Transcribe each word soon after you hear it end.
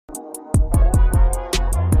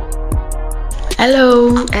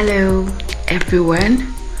Hello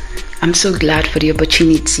everyone. I'm so glad for the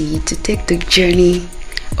opportunity to take the journey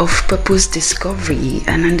of purpose discovery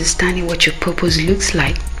and understanding what your purpose looks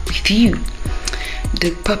like with you.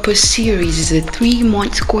 The Purpose series is a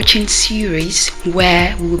 3-month coaching series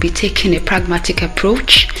where we will be taking a pragmatic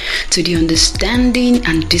approach to the understanding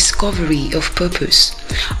and discovery of purpose,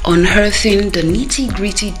 unearthing the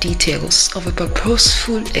nitty-gritty details of a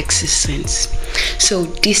purposeful existence. So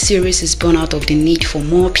this series is born out of the need for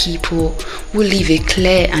more people who live a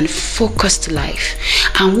clear and focused life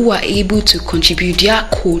and who are able to contribute their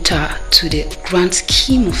quota to the grand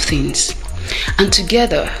scheme of things. And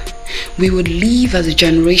together, we would live as a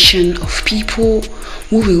generation of people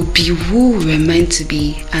who will be who we were meant to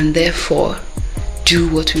be and therefore do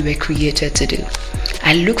what we were created to do.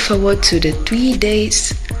 I look forward to the 3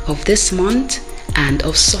 days of this month and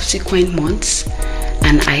of subsequent months,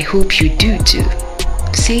 and I hope you do too.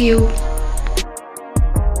 See you.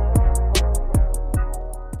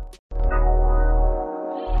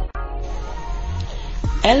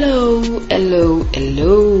 Hello.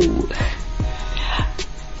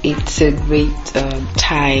 It's a great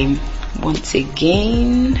time once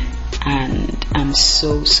again, and I'm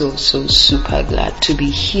so super glad to be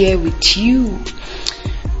here with you.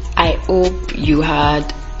 I hope you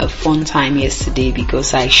had a fun time yesterday,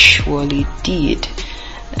 because I surely did,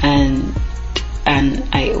 and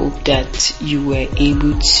I hope that you were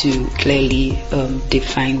able to clearly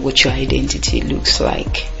define what your identity looks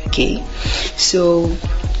like. Okay, so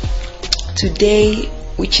today,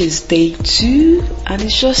 which is day 2, and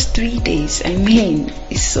it's just 3 days. I mean,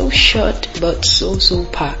 it's so short but so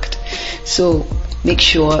packed. So make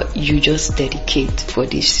sure you just dedicate for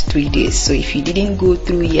these 3 days. So if you didn't go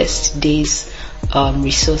through yesterday's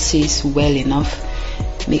resources well enough,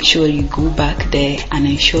 make sure you go back there and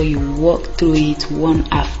ensure you walk through it one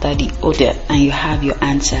after the other and you have your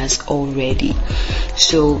answers already.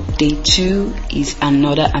 So day 2 is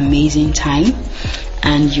another amazing time,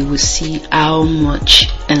 and you will see how much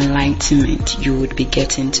enlightenment you would be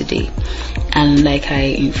getting today. And like I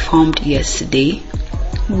informed yesterday,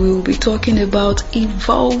 we will be talking about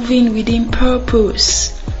evolving within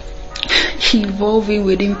purpose. Evolving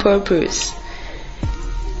within purpose.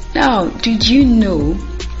 Now, did you know,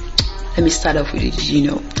 let me start off with it.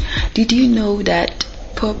 Did you know that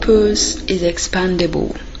purpose is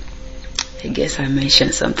expandable? I guess I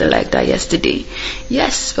mentioned something like that yesterday.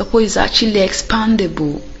 Yes, purpose is actually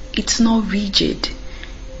expandable. It's not rigid.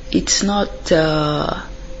 It's not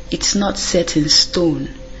set in stone.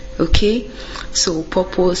 Okay? So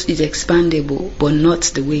purpose is expandable, but not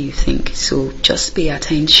the way you think. So just pay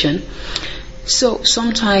attention. So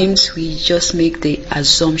sometimes we just make the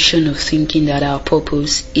assumption of thinking that our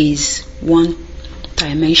purpose is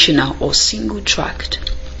one-dimensional or single-tracked,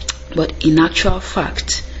 but in actual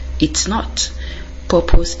fact, it's not.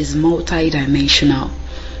 Purpose is multi-dimensional.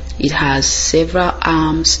 It has several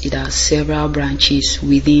arms, it has several branches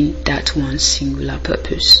within that one singular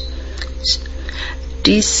purpose.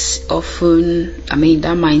 This often,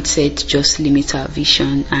 that mindset just limits our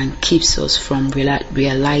vision and keeps us from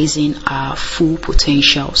realizing our full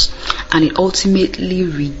potentials, and it ultimately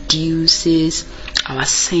reduces our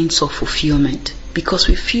sense of fulfillment, because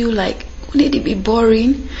we feel like, wouldn't it be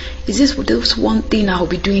boring? Is this one thing I'll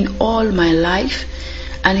be doing all my life?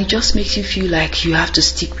 And it just makes you feel like you have to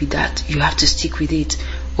stick with that, you have to stick with it,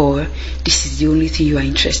 or this is the only thing you are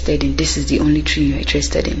interested in, this is the only thing you are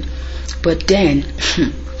interested in. But then,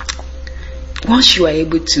 once you are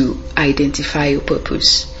able to identify your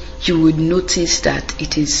purpose, you would notice that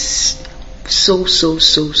it is so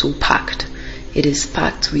packed. It is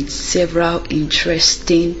packed with several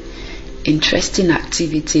interesting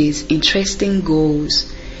activities, interesting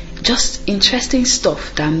goals, just interesting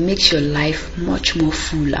stuff that makes your life much more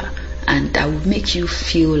fuller, and that will make you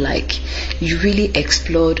feel like you really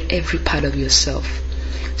explored every part of yourself.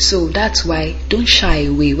 So that's why don't shy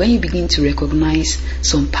away when you begin to recognize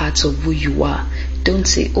some parts of who you are. Don't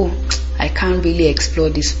say, oh, I can't really explore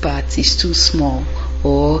this part, it's too small,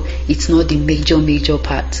 or it's not the major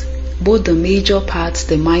part. Both the major parts,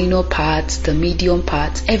 the minor parts, the medium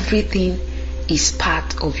parts, everything is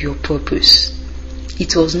part of your purpose.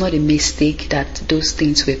 It was not a mistake that those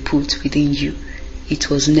things were put within you. It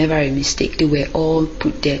was never a mistake. They were all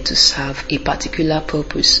put there to serve a particular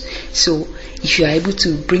purpose. So if you are able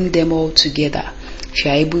to bring them all together, if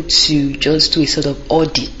you are able to just do a sort of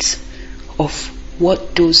audit of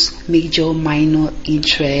what those major, minor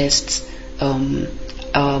interests,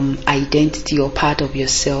 identity or part of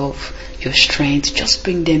yourself, your strength, just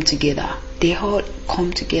bring them together. They all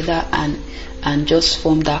come together and just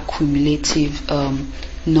form that cumulative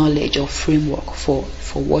knowledge or framework for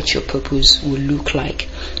what your purpose will look like.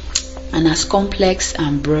 And as complex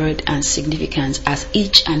and broad and significant as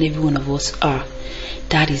each and every one of us are,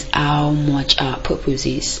 that is how much our purpose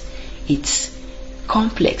is. It's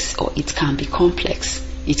complex, or it can be complex,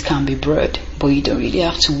 it can be broad, but you don't really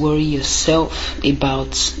have to worry yourself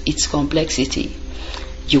about its complexity.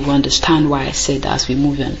 You understand why I said that as we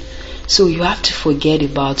move on. So you have to forget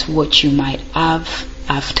about what you might have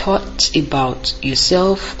thought about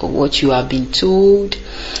yourself or what you have been told,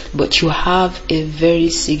 but you have a very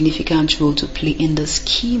significant role to play in the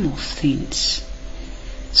scheme of things.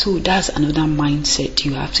 So that's another mindset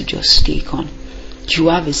you have to just take on. You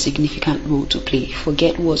have a significant role to play.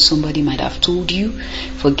 Forget what somebody might have told you.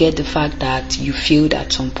 Forget the fact that you failed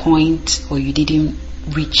at some point, or you didn't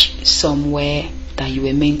reach somewhere that you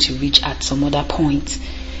were meant to reach at some other point.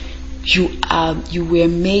 You were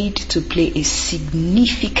made to play a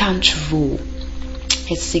significant role.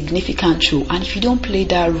 And if you don't play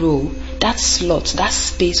that role, that slot, that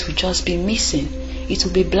space will just be missing. It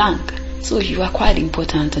will be blank. So you are quite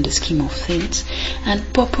important in the scheme of things.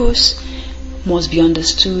 And purpose must be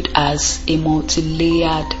understood as a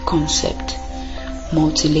multi-layered concept.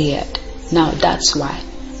 Multi-layered. Now that's why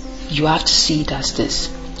you have to see it as this.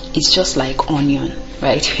 It's just like onion,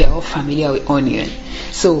 right? We're all familiar with onion.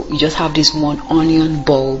 So you just have this one onion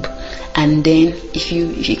bulb, and then if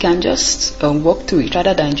you can just walk through it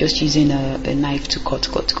rather than just using a knife to cut,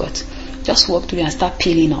 just walk through it and start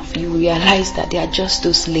peeling off. You realize that there are just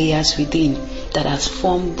those layers within that has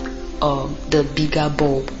formed the bigger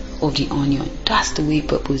bulb of the onion. That's the way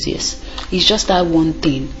purpose is. It's just that one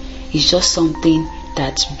thing. It's just something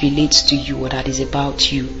that relates to you or that is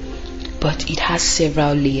about you, but it has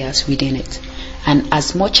several layers within it. And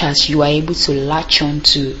as much as you are able to latch on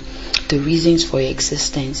to the reasons for your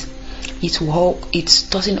existence, it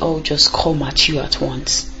doesn't all just come at you at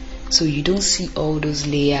once. So you don't see all those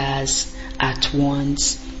layers at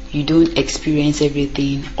once. You don't experience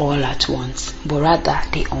everything all at once, but rather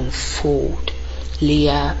they unfold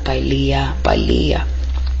layer by layer by layer.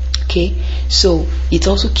 Okay, so it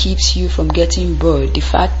also keeps you from getting bored. The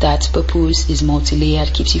fact that purpose is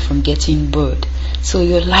multi-layered keeps you from getting bored. So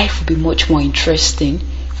your life will be much more interesting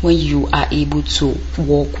when you are able to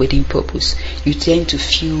walk within purpose. You tend to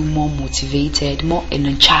feel more motivated, more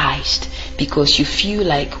energized, because you feel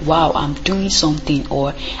like, wow, I'm doing something,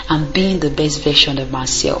 or I'm being the best version of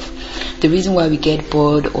myself. The reason why we get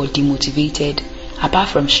bored or demotivated, apart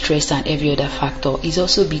from stress and every other factor, is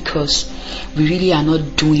also because we really are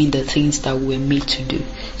not doing the things that we were made to do.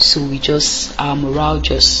 So we just, our morale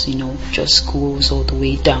just goes all the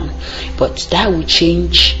way down. But that will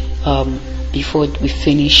change before we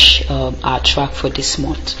finish our track for this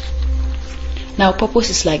month. Now, purpose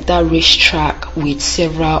is like that racetrack with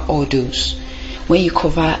several hurdles. When you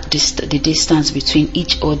cover the distance between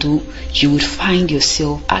each hurdle, you would find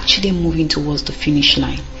yourself actually moving towards the finish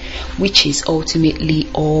line, which is ultimately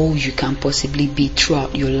all you can possibly be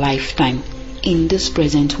throughout your lifetime in this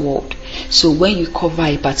present world. So when you cover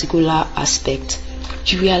a particular aspect,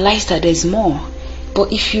 you realize that there's more.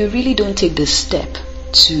 But if you really don't take the step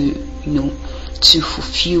to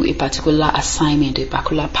fulfill a particular assignment, a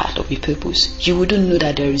particular part of your purpose, you wouldn't know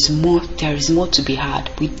that there is more to be had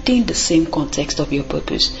within the same context of your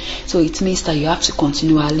purpose. So it means that you have to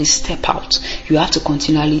continually step out. You have to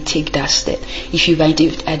continually take that step. If you've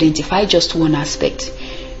identified just one aspect,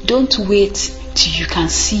 don't wait till you can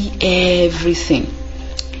see everything.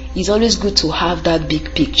 It's always good to have that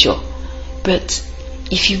big picture, but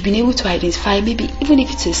if you've been able to identify, maybe even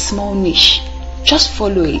if it's a small niche, just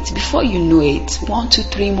follow it. Before you know it, 1 to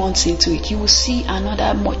 3 months into it, you will see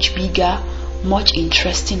another much bigger, much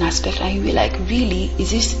interesting aspect, and you'll be like, really,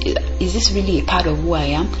 is this really a part of who I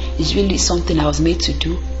am? Is really something I was made to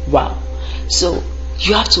do? Wow. So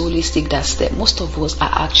you have to always take that step. Most of us are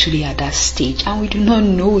actually at that stage and we do not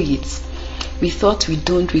know it. We thought we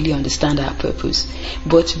don't really understand our purpose,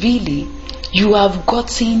 but really you have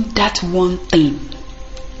gotten that one thing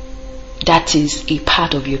that is a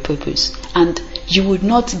part of your purpose, and you would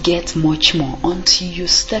not get much more until you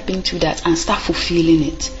step into that and start fulfilling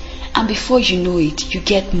it. And before you know it, you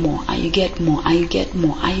get more and you get more and you get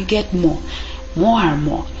more and you get more and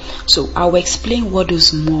more. So I will explain what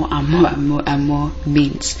those more and more and more and more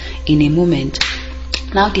means in a moment.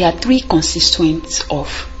 Now, there are 3 constituents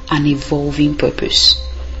of an evolving purpose.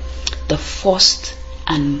 The first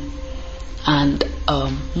and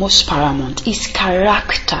most paramount is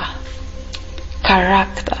character.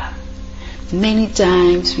 Many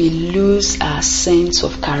times we lose our sense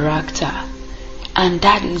of character, And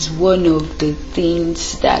that is one of the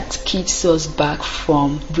things that keeps us back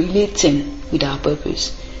from relating with our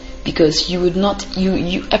purpose. Because you would not,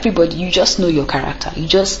 everybody, you just know your character. You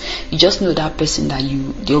just know that person, that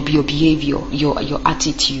your behavior, your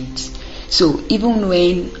attitudes. So even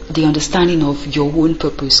when the understanding of your own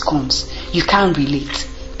purpose comes, you can't relate,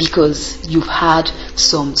 because you've had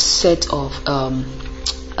some set of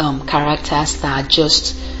characters that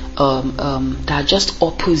are just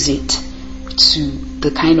opposite to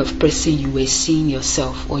the kind of person you were seeing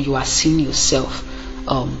yourself, or you are seeing yourself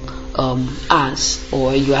as,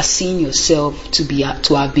 or you are seeing yourself to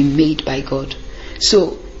have been made by God.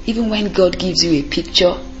 So even when God gives you a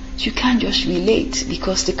picture, you can't just relate,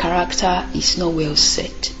 because the character is not well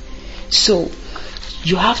set. So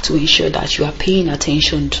you have to ensure that you are paying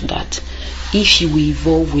attention to that. If you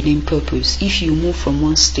evolve within purpose, if you move from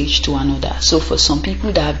one stage to another. So for some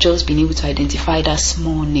people that have just been able to identify that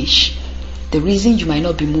small niche, the reason you might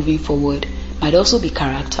not be moving forward might also be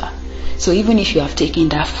character. So even if you have taken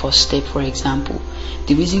that first step, for example,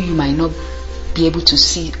 the reason you might not be able to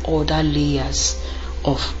see other layers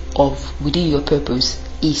of within your purpose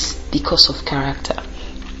is because of character.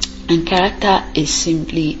 And character is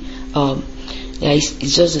simply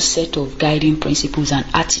it's just a set of guiding principles and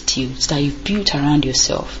attitudes that you've built around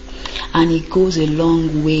yourself, and it goes a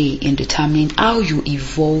long way in determining how you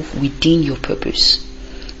evolve within your purpose.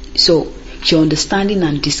 So your understanding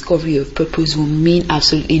and discovery of purpose will mean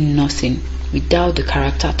absolutely nothing without the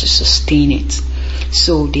character to sustain it.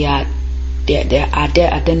 So there are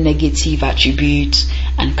negative attributes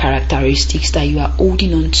and characteristics that you are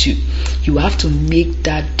holding on to. You have to make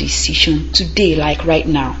that decision today, like right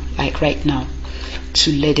now,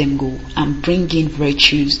 to let them go and bring in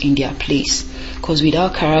virtues in their place. Because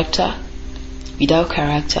without character,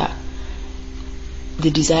 the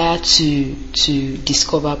desire to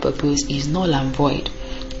discover purpose is null and void.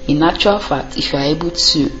 In actual fact, if you are able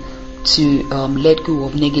to let go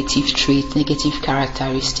of negative traits, negative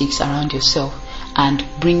characteristics around yourself, and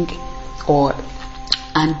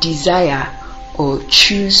desire or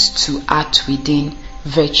choose to act within a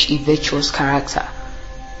virtuous character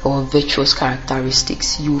or virtuous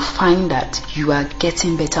characteristics, you will find that you are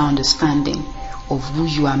getting better understanding of who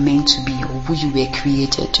you are meant to be, or who you were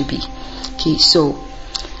created to be. Okay, so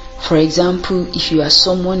for example, if you are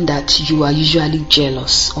someone that you are usually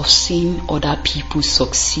jealous of seeing other people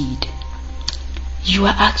succeed, you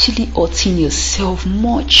are actually hurting yourself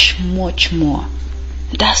much more.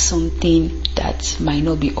 That's something that might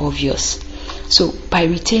not be obvious. So by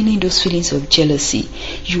retaining those feelings of jealousy,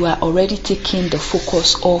 you are already taking the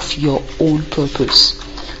focus off your own purpose.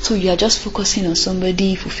 So you are just focusing on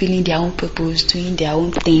somebody fulfilling their own purpose, doing their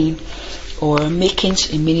own thing, or making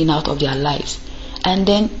a meaning out of their lives. And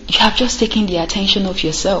then you have just taken the attention of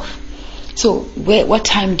yourself. So what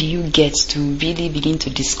time do you get to really begin to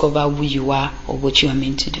discover who you are or what you are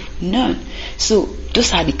meant to do? None. So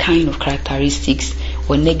those are the kind of characteristics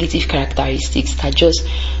or negative characteristics that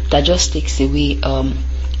just takes away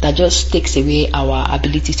our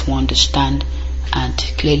ability to understand and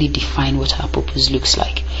clearly define what our purpose looks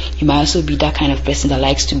like. You might also be that kind of person that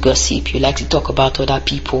likes to gossip. You like to talk about other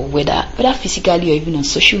people, whether physically or even on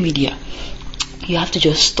social media. You have to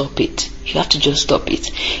just stop it.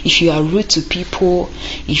 If you are rude to people,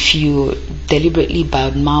 if you deliberately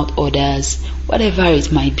badmouth others, whatever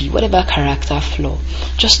it might be, whatever character flaw,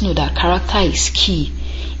 just know that character is key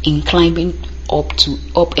in climbing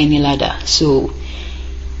up any ladder. So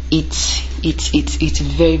it's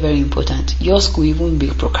very, very important. Yours could even be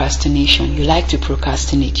procrastination. You like to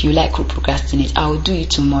procrastinate. I will do it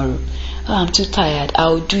tomorrow. Oh, I'm too tired, I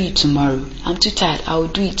will do it tomorrow. I'm too tired, I will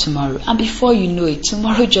do it tomorrow. And before you know it,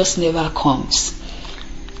 tomorrow just never comes.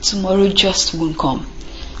 Tomorrow just won't come.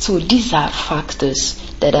 So these are factors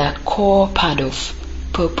that are core part of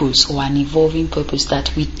purpose or an evolving purpose,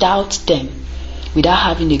 that without them, without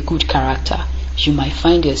having a good character, you might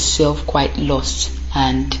find yourself quite lost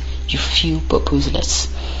and you feel purposeless.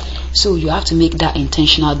 So you have to make that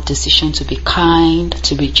intentional decision to be kind,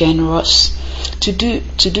 to be generous, to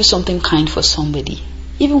do something kind for somebody,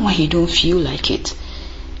 even when you don't feel like it.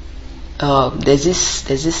 There's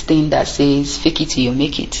this thing that says fake it till you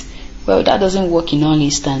make it. Well, that doesn't work in all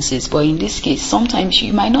instances, but in this case, sometimes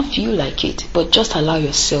you might not feel like it, but just allow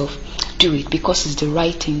yourself do it because it's the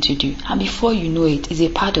right thing to do. And before you know it, it's a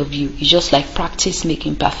part of you. It's just like practice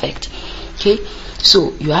making perfect. Okay,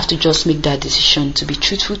 so you have to just make that decision to be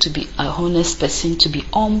truthful, to be an honest person, to be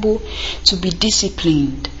humble, to be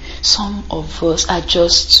disciplined. Some of us are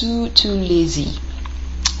just too lazy.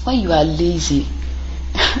 When you are lazy,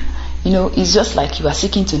 It's just like you are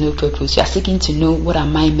seeking to know purpose. You are seeking to know, what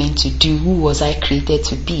am I meant to do? Who was I created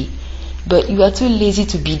to be? But you are too lazy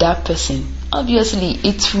to be that person. Obviously,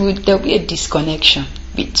 there'll be a disconnection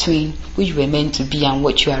between who you were meant to be and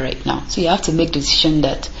what you are right now. So you have to make the decision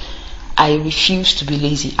that I refuse to be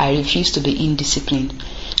lazy. I refuse to be indisciplined.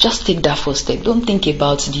 Just take that first step. Don't think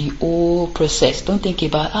about the whole process. Don't think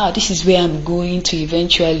about, this is where I'm going to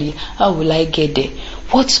eventually. How will I get there?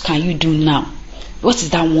 What can you do now? What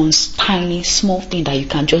is that one tiny, small thing that you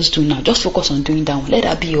can just do now? Just focus on doing that one. Let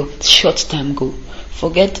that be your short-term goal.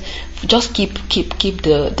 Just keep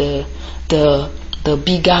the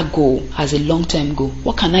bigger goal as a long-term goal.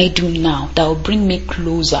 What can I do now that will bring me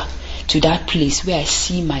closer to that place where I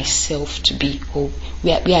see myself to be, or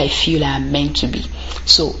where I feel I am meant to be?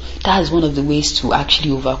 So that is one of the ways to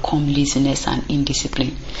actually overcome laziness and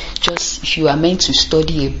indiscipline. Just if you are meant to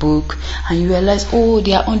study a book and you realize,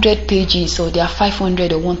 there are 100 pages, or there are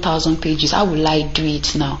 500 or 1000 pages, how will I do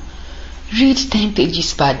it now? Read 10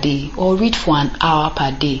 pages per day, or read for an hour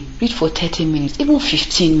per day. Read for 30 minutes, even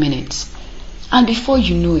 15 minutes. And before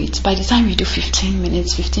you know it, by the time you do 15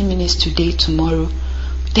 minutes today, tomorrow,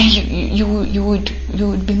 then you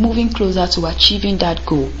would be moving closer to achieving that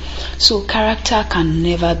goal. So character can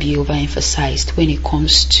never be overemphasized when it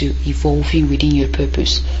comes to evolving within your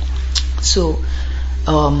purpose. So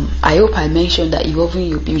I hope I mentioned that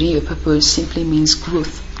evolving within your purpose simply means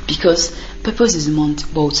growth, because purpose is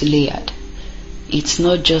multi-layered. It's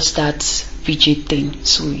not just that rigid thing.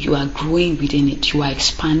 So you are growing within it, you are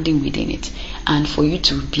expanding within it, and for you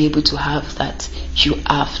to be able to have that, you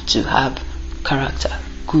have to have character.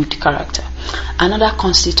 Good character. Another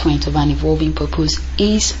constituent of an evolving purpose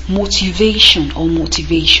is motivation or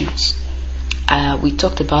motivations. We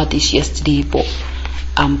talked about this yesterday, but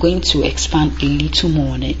I'm going to expand a little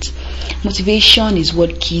more on it. Motivation is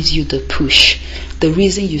what gives you the push, the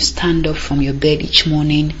reason you stand up from your bed each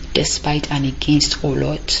morning despite and against all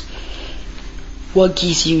odds. What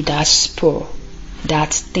gives you that spur,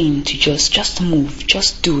 that thing to just move,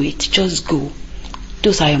 just do it, just go.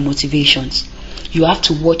 Those are your motivations. You have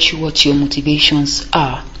to watch what your motivations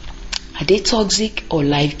are. Are they toxic or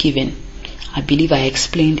life-giving? I believe I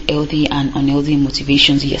explained healthy and unhealthy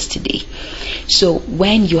motivations yesterday. So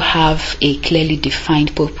when you have a clearly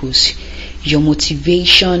defined purpose, your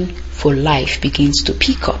motivation for life begins to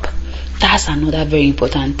pick up. That's another very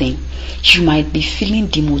important thing. You might be feeling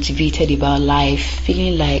demotivated about life,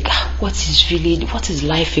 feeling like, what is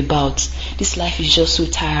life about? This life is just so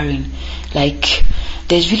tiring. Like,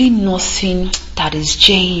 there's really nothing that is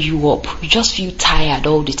geeing you up. You just feel tired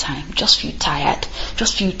all the time. Just feel tired.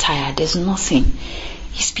 There's nothing.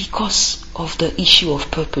 It's because of the issue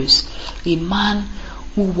of purpose. A man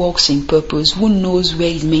who walks in purpose, who knows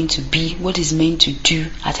where he's meant to be, what he's meant to do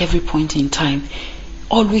at every point in time,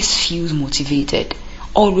 always feels motivated.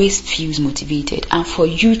 And for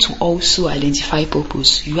you to also identify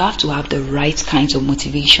purpose, you have to have the right kinds of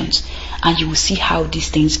motivations, and you will see how these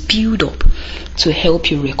things build up to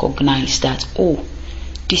help you recognize that,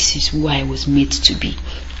 this is who I was made to be.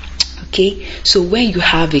 Okay, so when you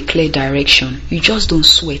have a clear direction, you just don't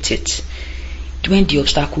sweat it when the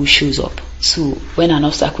obstacle shows up. So when an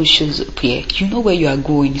obstacle shows up here, you know where you are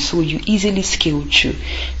going, so you easily scale through.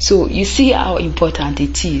 So you see how important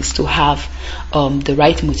it is to have the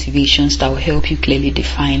right motivations that will help you clearly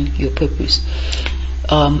define your purpose.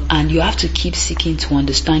 And you have to keep seeking to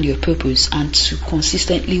understand your purpose and to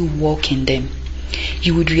consistently walk in them.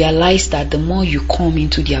 You would realize that the more you come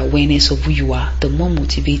into the awareness of who you are, the more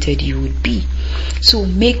motivated you would be. So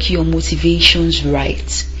make your motivations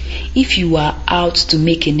right. If you are out to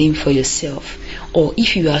make a name for yourself, or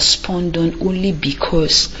if you are spun on only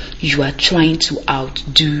because you are trying to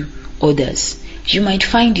outdo others, you might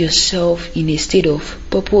find yourself in a state of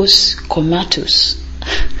purpose comatose.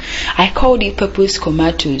 I call it purpose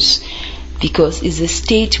comatose because it's a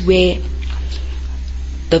state where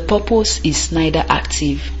the purpose is neither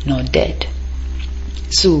active nor dead.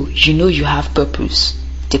 So you have purpose,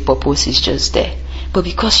 the purpose is just there, but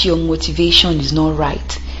because your motivation is not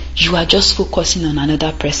right, you are just focusing on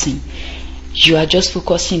another person. You are just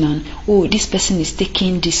focusing on, this person is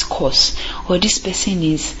taking this course, or this person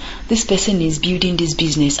is building this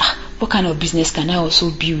business. What kind of business can I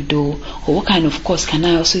also build, or what kind of course can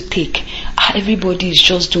I also take? Everybody is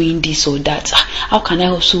just doing this or that. How can I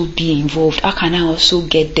also be involved? How can I also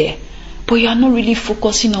get there? But you are not really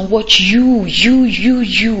focusing on what you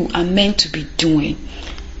are meant to be doing.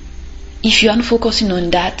 If you aren't focusing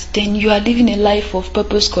on that, then you are living a life of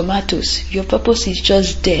purpose comatose. Your purpose is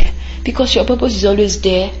just there, because your purpose is always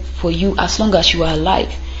there for you as long as you are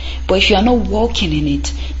alive. But if you are not walking in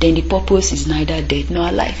it, then the purpose is neither dead nor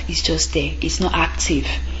alive. It's just there. It's not active.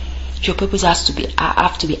 Your purpose have to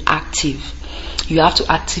be active. You have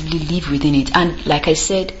to actively live within it. And like I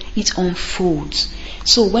said, it unfolds.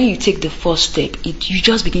 So when you take the first step, you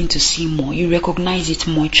just begin to see more. You recognize it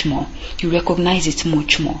much more.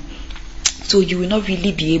 So you will not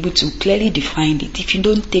really be able to clearly define it if you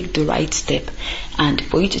don't take the right step. And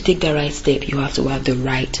for you to take the right step, you have to have the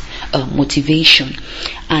right motivation.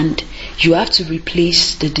 And you have to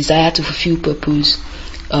replace the desire to fulfill purpose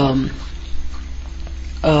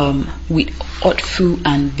with hurtful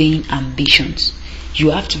and vain ambitions. You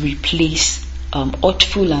have to replace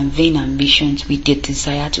hurtful and vain ambitions with the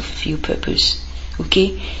desire to fulfill purpose.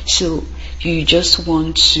 Okay, so you just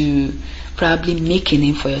want to probably make a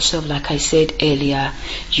name for yourself. Like I said earlier,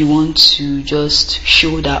 you want to just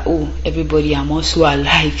show that, oh, everybody, I'm also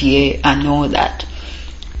alive here and all that.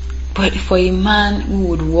 But for a man who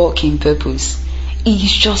would walk in purpose,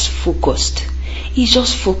 he's just focused. He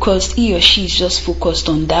or she is just focused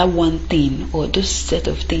on that one thing or those set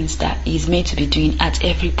of things that he's meant to be doing at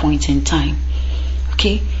every point in time.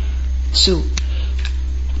 Okay, so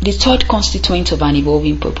the third constituent of an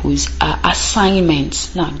evolving purpose are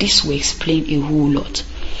assignments. Now this will explain a whole lot.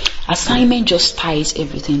 Assignment just ties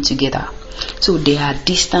everything together. So there are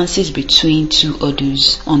distances between two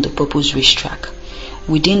hurdles on the purpose racetrack.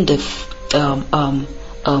 Within the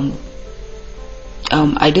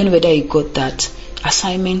I don't know whether you got that.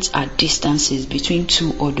 Assignments are distances between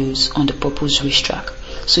two hurdles on the purpose racetrack.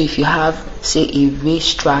 So if you have, say, a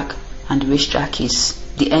racetrack, and the racetrack is,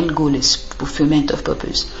 the end goal is fulfillment of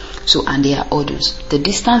purpose. So, and there are hurdles. The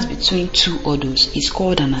distance between two hurdles is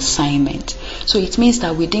called an assignment. So it means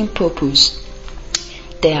that within purpose,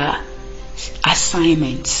 there are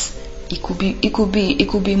assignments. It could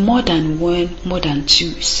be more than one, more than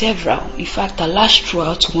two, several. In fact, that last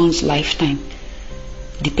throughout one's lifetime,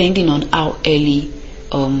 depending on how early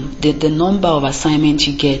the number of assignments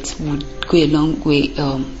you get would go a long way,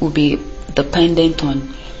 will be dependent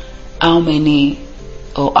on how many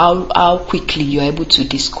or how quickly you're able to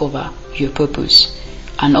discover your purpose.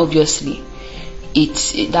 And obviously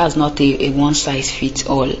that's not a one size fits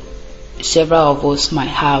all. Several of us might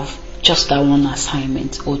have just that one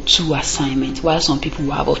assignment or two assignments, while some people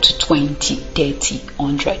will have up to 20, 30,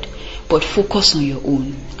 100. But focus on your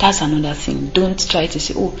own. That's another thing. Don't try to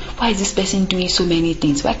say, oh, why is this person doing so many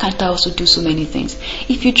things? Why can't I also do so many things?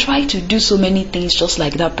 If you try to do so many things just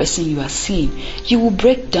like that person you are seeing, you will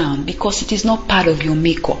break down, because it is not part of your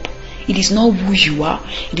makeup. It is not who you are.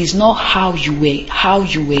 It is not how you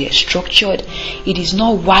were structured. It is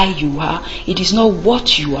not why you are. It is not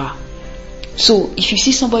what you are. So if you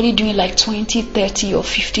see somebody doing like 20, 30 or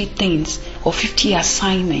 50 things or 50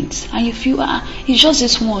 assignments, and you feel, it's just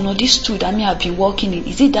this one or this two that I've been working in,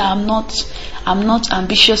 is it that I'm not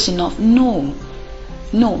ambitious enough? No,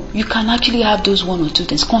 you can actually have those one or two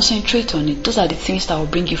things. Concentrate on it. Those are the things that will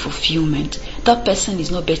bring you fulfillment. That person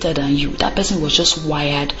is not better than you. That person was just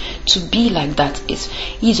wired to be like that.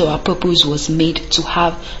 His or her purpose was made to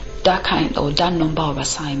have that kind or that number of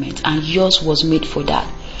assignments, and yours was made for that.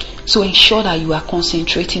 So ensure that you are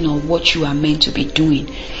concentrating on what you are meant to be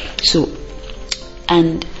doing. So,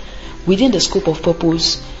 and within the scope of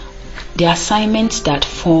purpose, the assignments that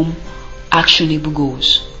form actionable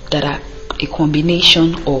goals that are a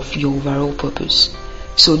combination of your overall purpose.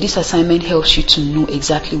 So this assignment helps you to know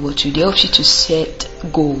exactly what to do. It helps you to set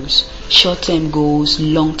goals, short-term goals,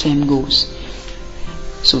 long-term goals.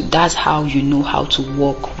 So that's how you know how to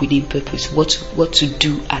walk within purpose, what to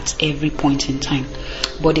do at every point in time.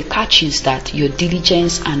 But the catch is that your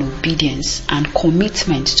diligence and obedience and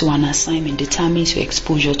commitment to an assignment determines your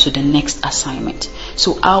exposure to the next assignment.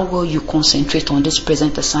 So how well you concentrate on this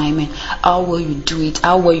present assignment, how well you do it,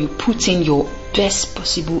 how well you put in your best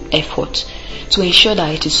possible effort to ensure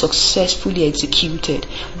that it is successfully executed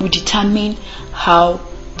will determine how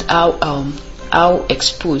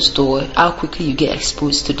exposed or how quickly you get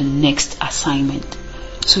exposed to the next assignment.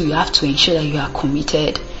 So you have to ensure that you are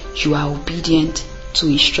committed, you are obedient to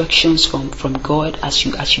instructions from God as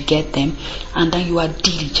you get them, and then you are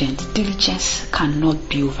diligent. Diligence cannot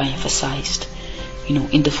be overemphasized,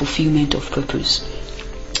 in the fulfillment of purpose.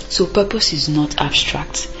 So purpose is not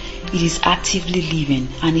abstract. It is actively living,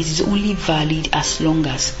 and it is only valid as long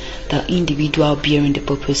as the individual bearing the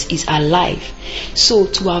purpose is alive. So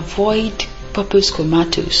to avoid purpose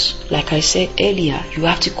comatose, like I said earlier, you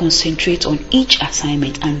have to concentrate on each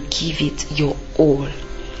assignment and give it your all.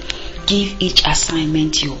 Give each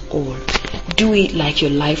assignment your all. Do it like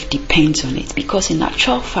your life depends on it, because in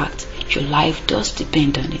actual fact, your life does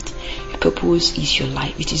depend on it. purpose is your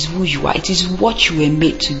life. It is who you are. It is what you were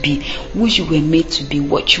made to be. Who you were made to be.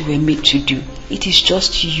 What you were made to do. It is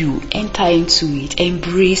just you. Enter into it.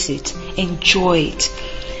 Embrace it. Enjoy it.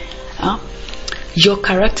 Your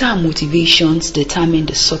character and motivations determine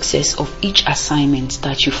the success of each assignment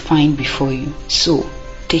that you find before you. So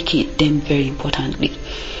take them very importantly.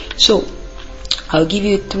 So I'll give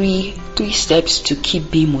you three steps to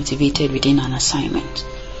keep being motivated within an assignment.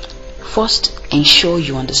 First, ensure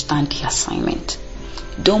you understand the assignment.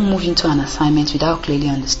 Don't move into an assignment without clearly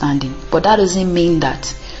understanding. But that doesn't mean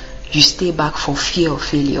that you stay back for fear of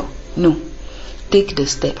failure. No. Take the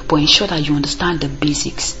step, but ensure that you understand the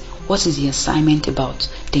basics. What is the assignment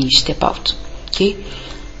about? Then you step out. Okay?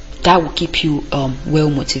 That will keep you well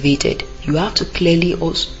motivated. You have to clearly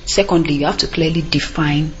secondly, you have to clearly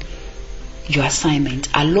define your assignment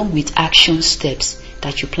along with action steps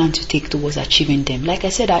that you plan to take towards achieving them. Like I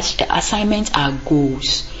said, assignments are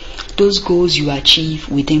goals. Those goals you achieve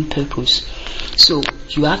within purpose. So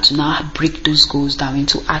you have to now break those goals down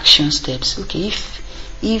into action steps. Okay,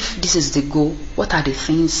 if this is the goal, what are the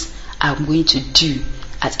things I'm going to do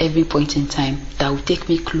at every point in time that will take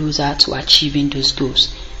me closer to achieving those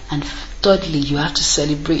goals? And thirdly, you have to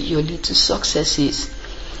celebrate your little successes.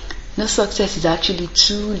 No success is actually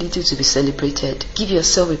too little to be celebrated. Give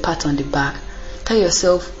yourself a pat on the back. Tell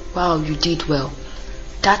yourself, wow, you did well.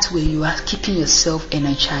 That way you are keeping yourself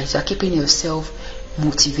energized. You are keeping yourself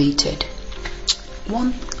motivated.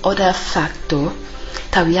 One other factor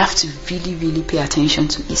that we have to really pay attention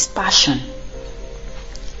to is passion.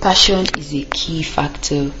 Passion is a key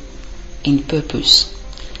factor in purpose.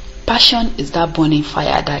 Passion is that burning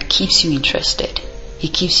fire that keeps you interested.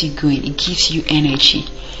 It keeps you going. It gives you energy.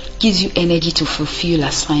 Gives you energy to fulfill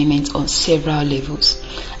assignments on several levels,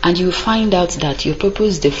 and you will find out that your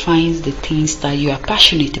purpose defines the things that you are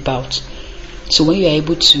passionate about. So when you are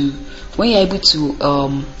able to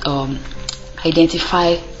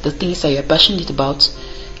identify the things that you are passionate about,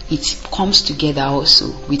 it comes together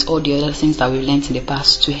also with all the other things that we've learned in the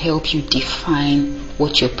past to help you define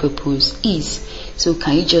what your purpose is. So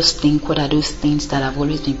can you just think, what are those things that I've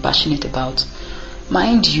always been passionate about?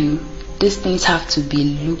 Mind you, these things have to be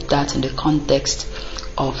looked at in the context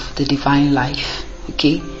of the divine life.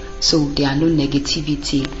 Okay, so there are no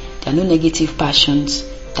negativity, there are no negative passions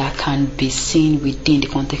that can be seen within the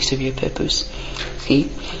context of your purpose. Okay,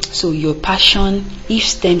 so your passion, if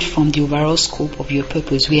stemmed from the overall scope of your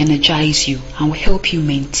purpose, will energize you and will help you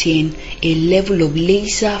maintain a level of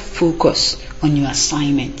laser focus on your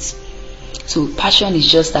assignments. So passion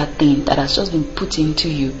is just that thing that has just been put into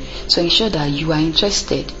you. So ensure that you are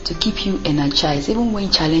interested, to keep you energized even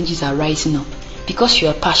when challenges are rising up. Because you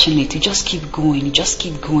are passionate, you just keep going, you just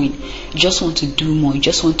want to do more, you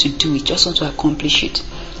just want to do it, you just want to accomplish it.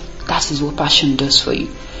 That is what passion does for you.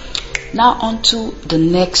 Now on to the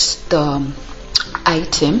next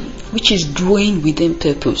item, which is growing within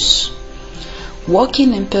purpose.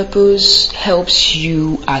 Working in purpose helps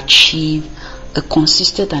you achieve a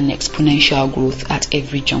consistent and exponential growth at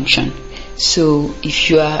every junction. So if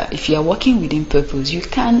you are working within purpose, you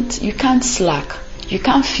can't slack. You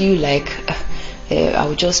can't feel like I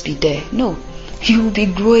will just be there. No, you will be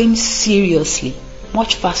growing seriously,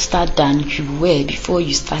 much faster than you were before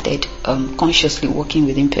you started consciously working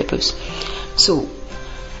within purpose. So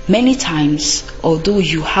many times, although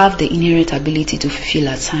you have the inherent ability to fulfill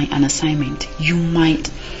an assignment, you might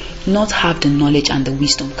not have the knowledge and the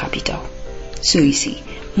wisdom capital. So you see,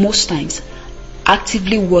 most times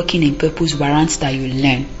actively working in purpose warrants that you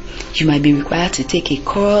learn. You might be required to take a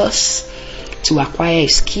course, to acquire a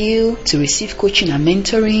skill, to receive coaching and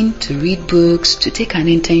mentoring, to read books, to take an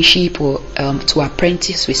internship, or to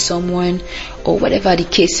apprentice with someone, or whatever the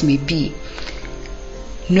case may be.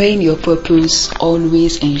 Knowing your purpose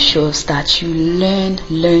always ensures that you learn.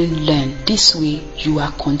 This way you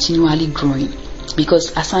are continually growing,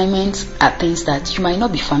 because assignments are things that you might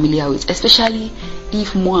not be familiar with, especially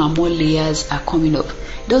if more and more layers are coming up.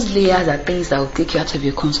 Those layers are things that will take you out of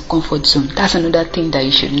your comfort zone. That's another thing that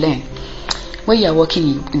you should learn. When you are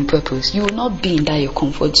working in purpose, you will not be in your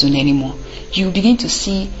comfort zone anymore. You will begin to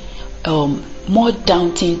see more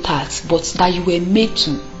daunting tasks, but that you were made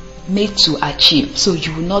to achieve. So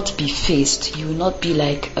you will not be faced. You will not be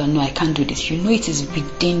like, no, I can't do this. You know it is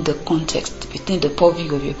within the context, within the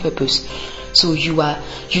purview of your purpose. So you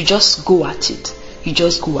just go at it.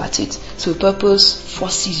 So purpose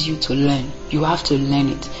forces you to learn. You have to learn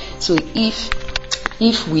it. So if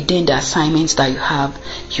within the assignments that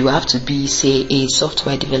you have to be, say, a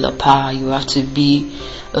software developer, you have to be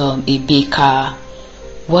a baker,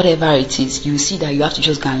 whatever it is, you see that you have to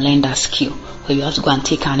just go and learn that skill, or you have to go and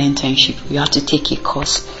take an internship, you have to take a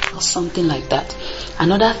course or something like that.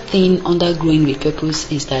 Another thing under growing with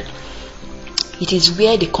purpose is that it is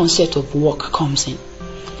where the concept of work comes in.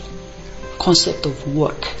 Concept of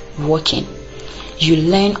working. You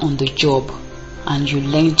learn on the job and you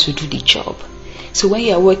learn to do the job. So when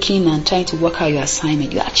you are working and trying to work out your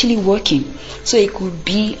assignment, you're actually working. So it could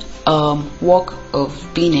be work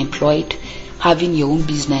of being employed, having your own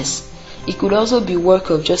business. It could also be work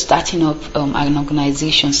of just starting up an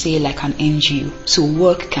organization, say like an NGO. So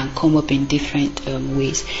work can come up in different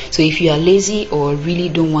ways. So if you are lazy or really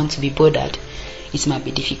don't want to be bothered, it might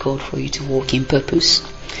be difficult for you to walk in purpose.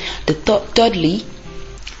 Thirdly,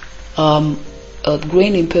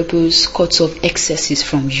 growing in purpose cuts off excesses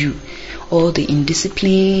from you. All the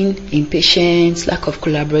indiscipline, impatience, lack of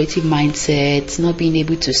collaborative mindset, not being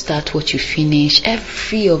able to start what you finish,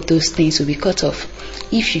 every of those things will be cut off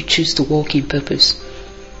if you choose to walk in purpose.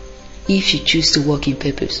 If you choose to walk in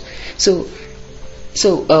purpose. So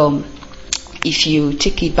if you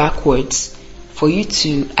take it backwards, for you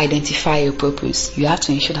to identify your purpose, you have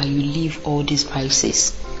to ensure that you leave all these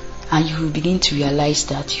vices, and you will begin to realize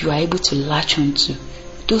that you are able to latch onto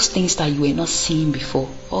those things that you were not seeing before,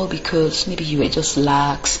 all because maybe you were just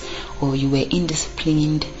lax, or you were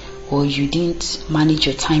indisciplined, or you didn't manage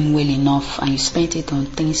your time well enough and you spent it on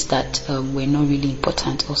things that were not really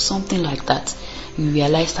important or something like that. You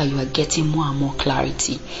realize that you are getting more and more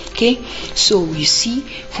clarity. Okay, so you see,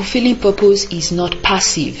 fulfilling purpose is not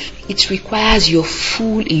passive. It requires your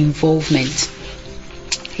full involvement.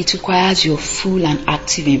 It requires your full and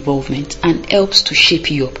active involvement and helps to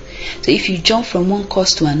shape you up. So if you jump from one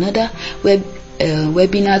course to another,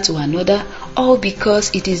 webinar to another, all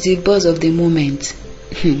because it is the buzz of the moment,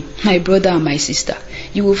 my brother and my sister,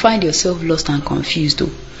 you will find yourself lost and confused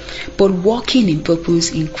though. But walking in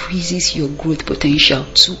purpose increases your growth potential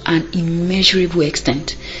to an immeasurable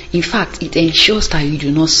extent. In fact, it ensures that you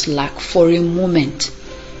do not slack for a moment.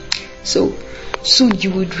 So soon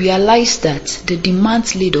you would realize that the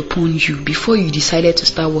demands laid upon you before you decided to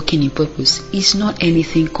start working in purpose is not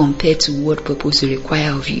anything compared to what purpose will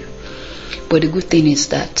require of you. But the good thing is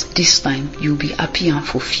that this time you'll be happy and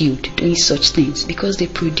fulfilled doing such things because they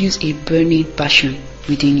produce a burning passion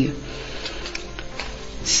within you.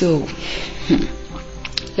 So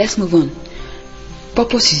let's move on.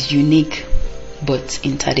 Purpose is unique but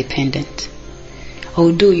interdependent.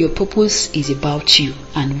 Although your purpose is about you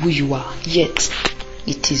and who you are, yet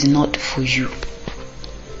it is not for you.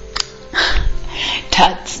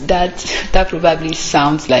 That probably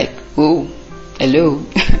sounds like, oh, hello.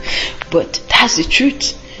 But that's the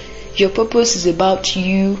truth. Your purpose is about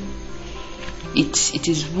you. It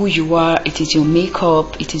is who you are. It is your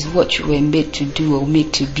makeup. It is what you were made to do or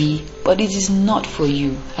made to be. But it is not for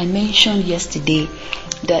you. I mentioned yesterday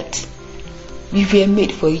that we were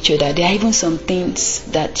made for each other. There are even some things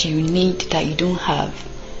that you need that you don't have,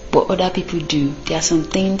 but other people do. There are some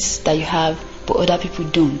things that you have, but other people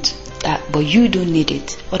don't. But you don't need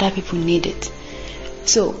it. Other people need it.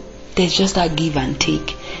 So there's just that give and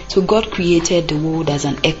take. So God created the world as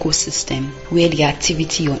an ecosystem where the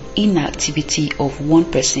activity or inactivity of one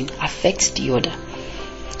person affects the other.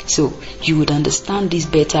 So you would understand this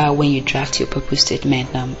better when you draft your purpose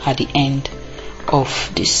statement at the end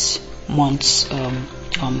of this month's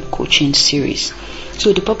coaching series.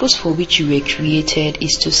 So the purpose for which you were created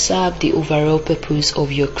is to serve the overall purpose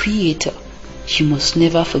of your Creator. You must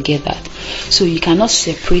never forget that. So you cannot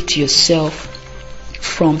separate yourself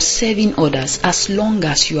from serving others as long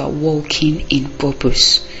as you are walking in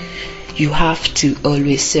purpose. You have to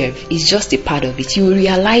always serve. It's just a part of it. You will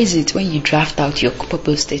realize it when you draft out your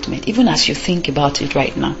purpose statement. Even as you think about it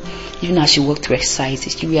right now, even as you work to exercise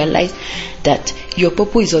it, you realize that your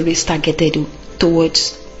purpose is always targeted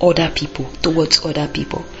towards other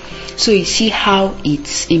people. So you see how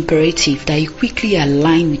it's imperative that you quickly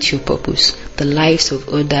align with your purpose. The lives of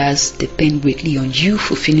others depend greatly on you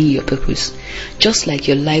fulfilling your purpose, just like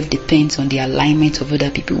your life depends on the alignment of other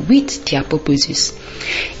people with their purposes.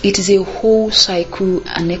 It is a whole cycle,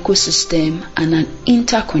 an ecosystem, and an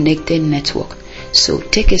interconnected network. So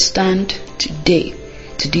take a stand today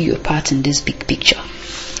to do your part in this big picture.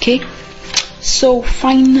 Okay? So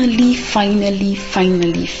finally, for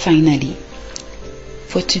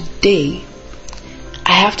today,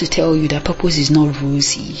 I have to tell you that purpose is not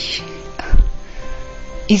rosy.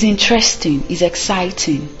 It's interesting, it's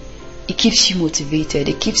exciting, it keeps you motivated,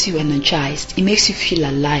 it keeps you energized, it makes you feel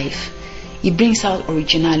alive, it brings out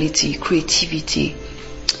originality, creativity,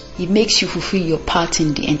 it makes you fulfill your part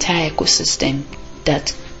in the entire ecosystem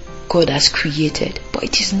that God has created. But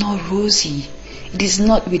it is not rosy. It is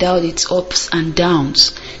not without its ups and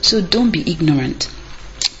downs. So don't be ignorant.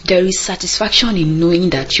 There is satisfaction in knowing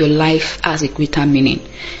that your life has a greater meaning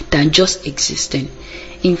than just existing.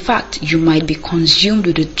 In fact, you might be consumed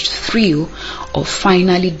with the thrill of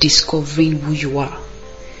finally discovering who you are.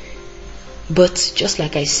 But just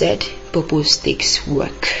like I said, purpose takes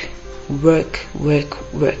work. Work.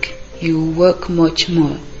 You work much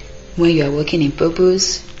more when you are working in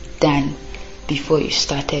purpose than before you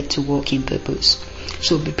started to work in purpose.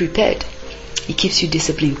 So be prepared. It keeps you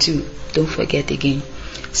disciplined too. Don't forget again.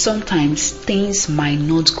 Sometimes things might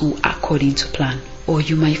not go according to plan, or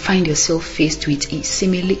you might find yourself faced with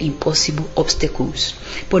seemingly impossible obstacles.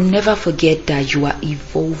 But never forget that you are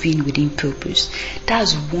evolving within purpose.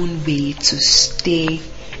 That's one way to stay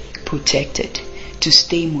protected, to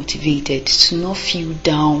stay motivated, to not feel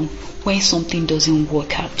down when something doesn't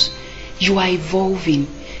work out. You are evolving,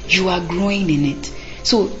 you are growing in it.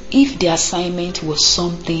 So if the assignment was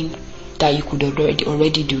something that you could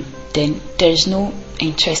already do, then there is no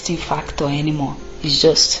interesting factor anymore. It's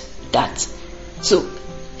just that. So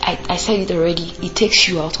I said it already, it takes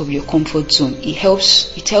you out of your comfort zone. It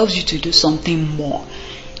helps you to do something more,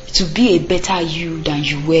 to be a better you than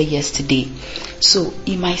you were yesterday. So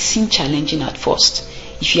it might seem challenging at first.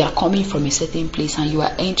 If you are coming from a certain place and you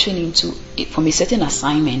are entering into it from a certain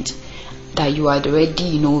assignment that you had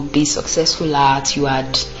already, been successful at, you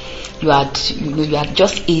had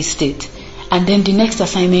just aced it, and then the next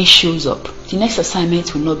assignment shows up. The next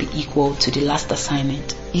assignment will not be equal to the last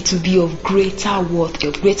assignment. It will be of greater worth,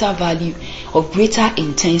 of greater value, of greater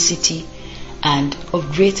intensity, and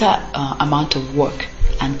of greater amount of work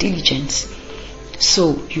and diligence.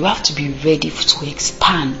 So you have to be ready to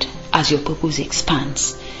expand as your purpose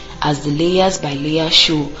expands, as the layers by layers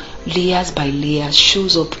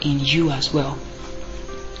shows up in you as well,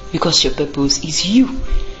 because your purpose is you.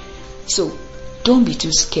 So don't be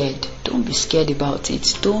too scared. Don't be scared about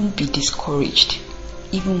it. Don't be discouraged,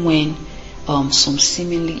 even when some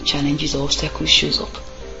seemingly challenges or obstacles shows up.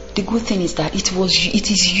 The good thing is that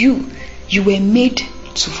it is you. You were made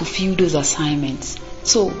to fulfill those assignments.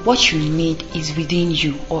 So what you need is within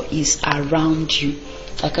you, or is around you.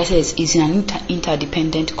 Like I said, it's an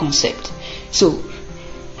interdependent concept. So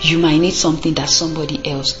you might need something that somebody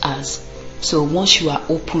else has. So once you are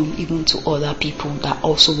open even to other people that are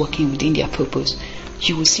also working within their purpose,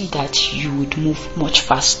 you will see that you would move much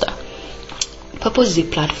faster. Purpose is a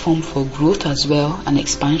platform for growth as well, and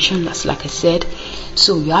expansion, that's like I said.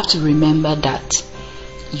 So you have to remember that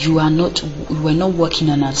you were not working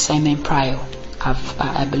on an assignment prior.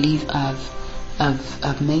 I believe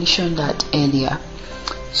I've mentioned that earlier.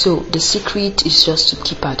 So the secret is just to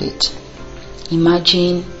keep at it.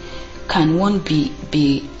 Imagine, can one be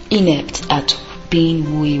inept at being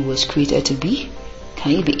who he was created to be?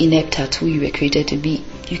 Can you be inept at who you were created to be?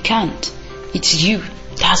 You can't. It's you.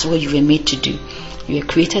 That's what you were made to do. You were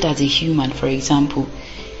created as a human, for example.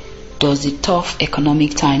 Does the tough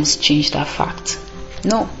economic times change that fact?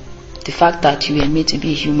 No. The fact that you were made to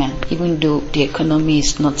be a human, even though the economy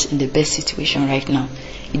is not in the best situation right now,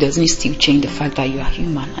 it doesn't still change the fact that you are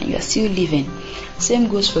human and you are still living. Same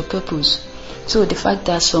goes for purpose. So the fact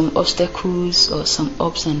that some obstacles or some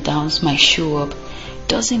ups and downs might show up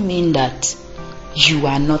doesn't mean that you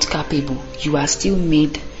are not capable. You are still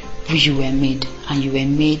made who you were made, and you were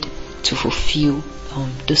made to fulfill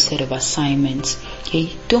those set of assignments.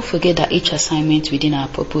 Okay, don't forget that each assignment within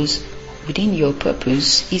your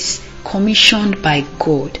purpose is commissioned by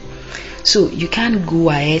God. So you can't go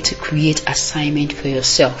ahead to create assignment for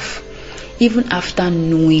yourself, even after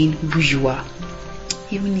knowing who you are.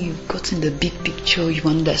 Even you've gotten the big picture, you've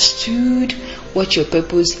understood what your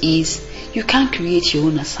purpose is, you can't create your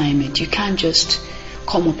own assignment. You can't just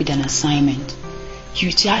come up with an assignment.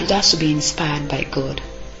 It has to be inspired by God.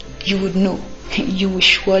 You would know. You will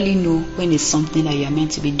surely know when it's something that you are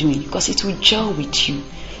meant to be doing, because it will gel with you.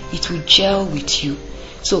 It will gel with you.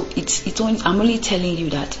 So I'm only telling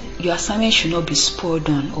you that your assignment should not be spurred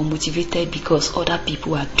on or motivated because other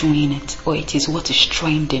people are doing it, or it is what is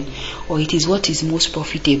trending, or it is what is most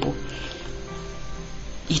profitable.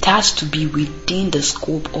 It has to be within the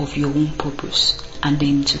scope of your own purpose, and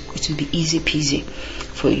then it will be easy peasy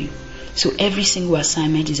for you. So every single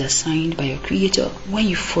assignment is assigned by your Creator. When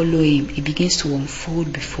you follow Him, it begins to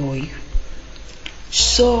unfold before you.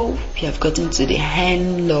 So we have gotten to the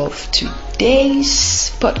end of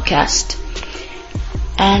today's podcast,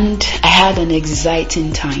 and I had an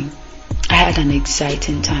exciting time.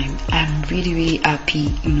 I'm really, really happy,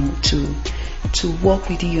 to walk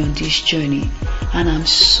with you on this journey, and I'm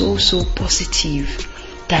so positive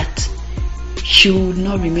that you will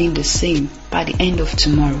not remain the same by the end of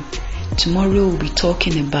tomorrow. Tomorrow we'll be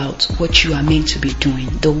talking about what you are meant to be doing,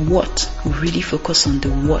 the what. We really focus on the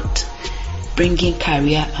what, bringing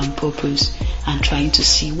career and purpose and trying to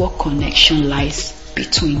see what connection lies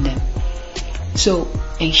between them. So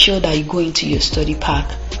ensure that you go into your study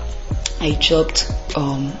pack. I dropped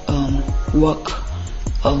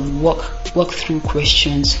walk through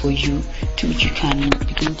questions for you to which you can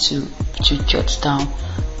begin to jot down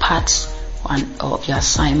parts of your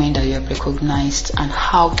assignment that you have recognized and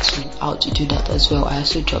how to do that as well. I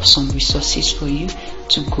also dropped some resources for you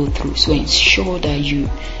to go through. So ensure that you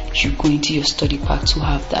go into your study pack to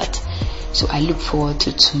have that. So I look forward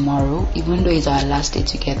to tomorrow. Even though it's our last day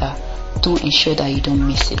together, don't ensure that you don't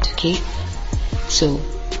miss it, okay? So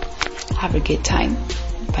have a good time.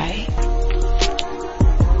 Bye.